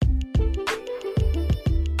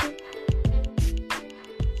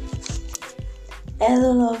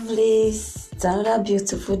Hello, lovelies. It's another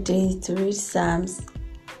beautiful day to read Psalms,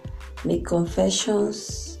 make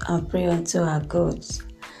confessions, and pray unto our God.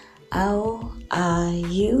 How are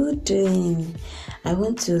you doing? I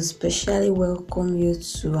want to specially welcome you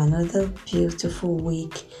to another beautiful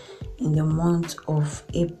week in the month of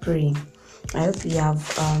April. I hope you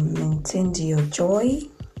have maintained your joy.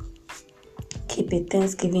 Keep a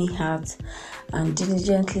thanksgiving heart and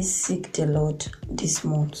diligently seek the Lord this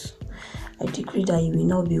month. I decree that you will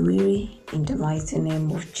not be weary in the mighty name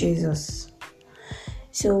of Jesus.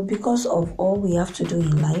 So because of all we have to do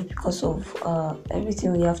in life, because of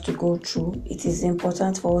everything we have to go through, it is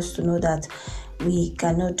important for us to know that we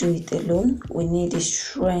cannot do it alone. We need the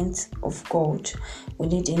strength of God. We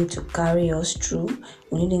need Him to carry us through.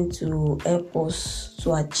 We need Him to help us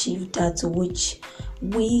to achieve that which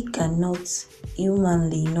we cannot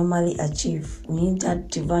humanly normally achieve. We need that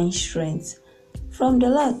divine strength from the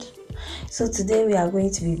Lord. So today we are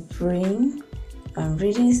going to be praying and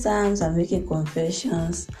reading Psalms and making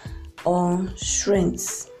confessions on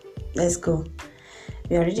strength. Let's go.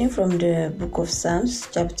 We are reading from the book of Psalms,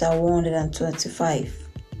 chapter 125.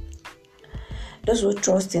 Those who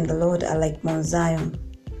trust in the Lord are like Mount Zion,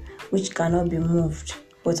 which cannot be moved,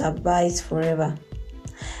 but abides forever.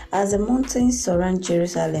 As the mountains surround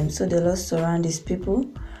Jerusalem, so the Lord surrounds His people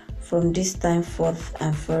from this time forth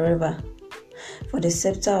and forever. For the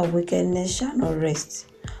scepter of wickedness shall not rest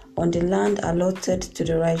on the land allotted to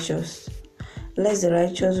the righteous, lest the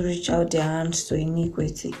righteous reach out their hands to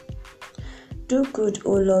iniquity. Do good,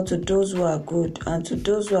 O Lord, to those who are good, and to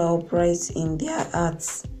those who are upright in their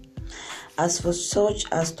hearts. As for such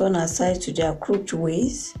as turn aside to their crooked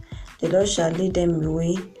ways, the Lord shall lead them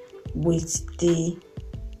away with the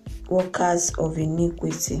workers of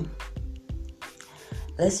iniquity.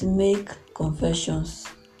 Let's make confessions.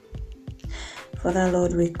 Father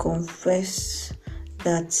Lord, we confess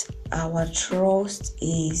that our trust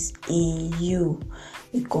is in You.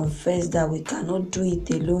 We confess that we cannot do it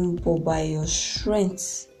alone, but by Your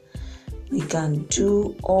strength, we can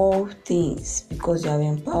do all things because You have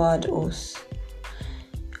empowered us.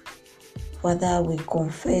 Father, we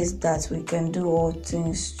confess that we can do all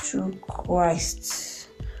things through Christ,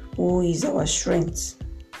 who is our strength.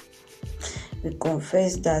 We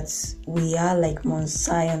confess that we are like Mount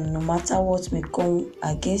Zion. No matter what may come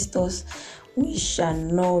against us, we shall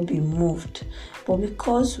not be moved. But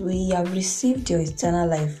because we have received Your eternal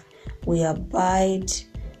life, we abide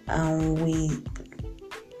and we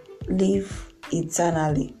live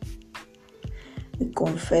eternally. We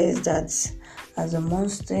confess that as the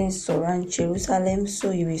mountains surround Jerusalem,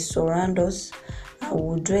 so You will surround us and we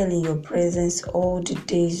will dwell in Your presence all the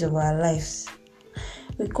days of our lives.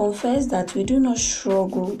 We confess that we do not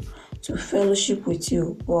struggle to fellowship with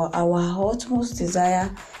You, but our utmost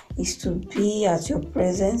desire is to be at Your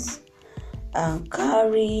presence and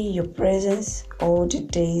carry Your presence all the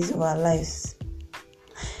days of our lives.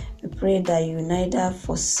 We pray that You neither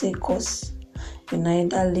forsake us, You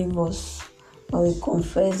neither leave us, but we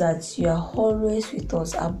confess that You are always with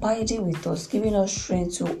us, abiding with us, giving us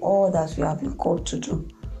strength to all that we have been called to do.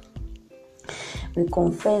 We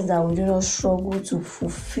confess that we do not struggle to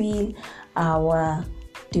fulfill our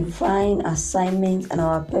divine assignment and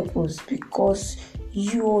our purpose because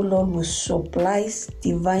You, O Lord, will supply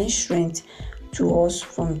divine strength to us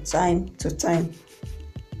from time to time.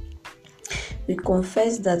 We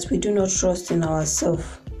confess that we do not trust in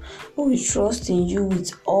ourselves, but we trust in You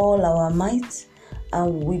with all our might,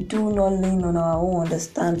 and we do not lean on our own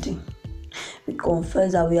understanding. We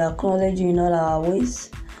confess that we acknowledge You in all our ways,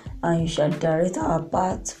 and You shall direct our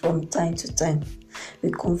path from time to time.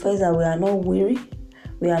 We confess that we are not weary,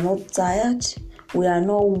 we are not tired, we are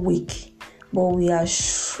not weak, but we are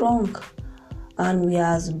strong and we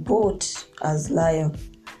are as bold as lion.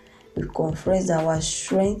 We confess that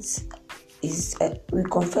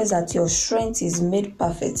Your strength is made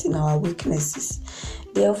perfect in our weaknesses.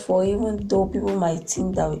 Therefore, even though people might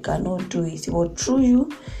think that we cannot do it, but through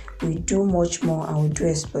You, we do much more and we do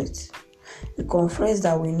exploits. We confess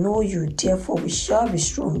that we know You, therefore we shall be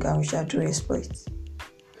strong and we shall do exploits.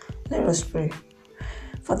 Let us pray.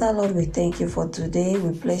 Father Lord, we thank You for today.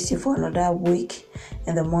 We bless You for another week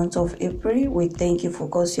in the month of April. We thank You for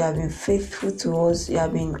because You have been faithful to us. You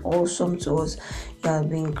have been awesome to us. You have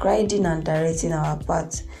been guiding and directing our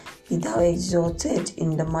path. Be Thou exalted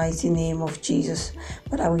in the mighty name of Jesus.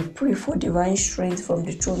 Father, we pray for divine strength from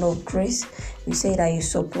the throne of grace. We say that You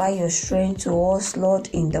supply Your strength to us, Lord,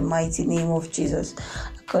 in the mighty name of Jesus.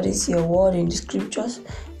 According to Your word in the scriptures,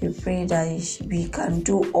 we pray that we can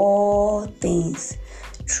do all things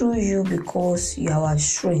through you because you are our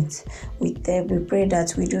strength. We pray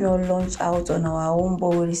that we do not launch out on our own, but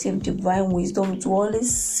we receive divine wisdom to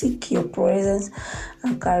always seek your presence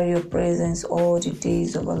and carry your presence all the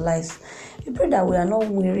days of our lives. We pray that we are not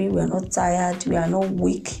weary, we are not tired, we are not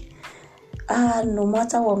weak. No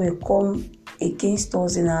matter what may come against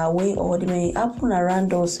us in our way or what may happen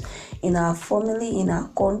around us in our family, in our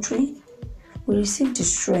country, we receive the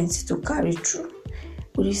strength to carry through.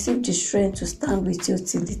 We receive the strength to stand with you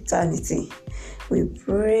till eternity. We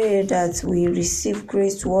pray that we receive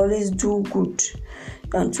grace to always do good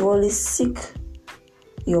and to always seek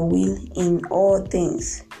your will in all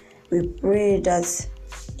things. We pray that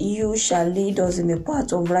you shall lead us in the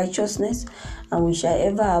path of righteousness, and we shall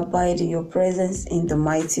ever abide in your presence in the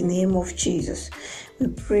mighty name of Jesus. We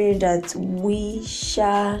pray that we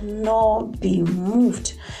shall not be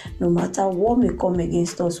moved no matter what may come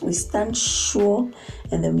against us. We stand sure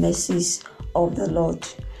in the mercies of the Lord.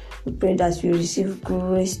 We pray that we receive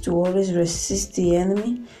grace to always resist the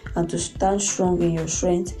enemy and to stand strong in your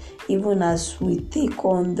strength, even as we take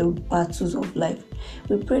on the battles of life.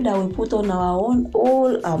 We pray that we put on our own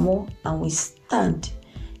whole armor and we stand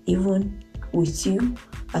even with you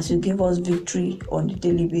as you give us victory on a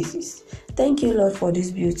daily basis. Thank you, Lord, for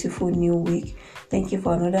this beautiful new week. Thank you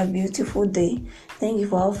for another beautiful day. Thank you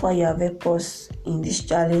for how far you have helped us in this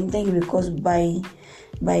challenge. Thank you because by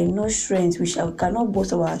no strength we cannot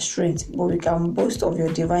boast of our strength, but we can boast of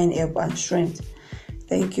your divine help and strength.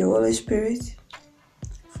 Thank you, Holy Spirit.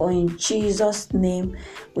 For in Jesus' name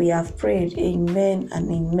we have prayed. Amen and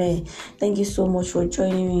amen. Thank you so much for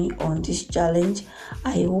joining me on this challenge.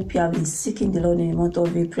 I hope you have been seeking the Lord in the month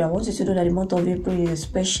of April. I want you to know that the month of April is a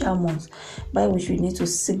special month by which we need to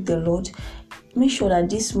seek the Lord. Make sure that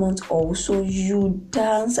this month also you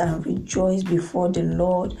dance and rejoice before the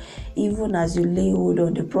Lord, even as you lay hold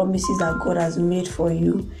on the promises that God has made for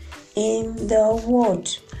you in the Word.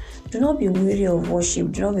 Do not be weary of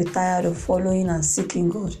worship. Do not be tired of following and seeking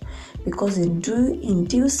God, because in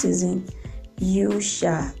due season you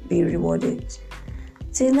shall be rewarded.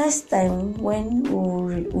 Till next time, when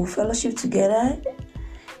we'll fellowship together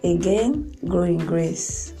again, grow in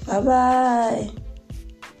grace. Bye-bye.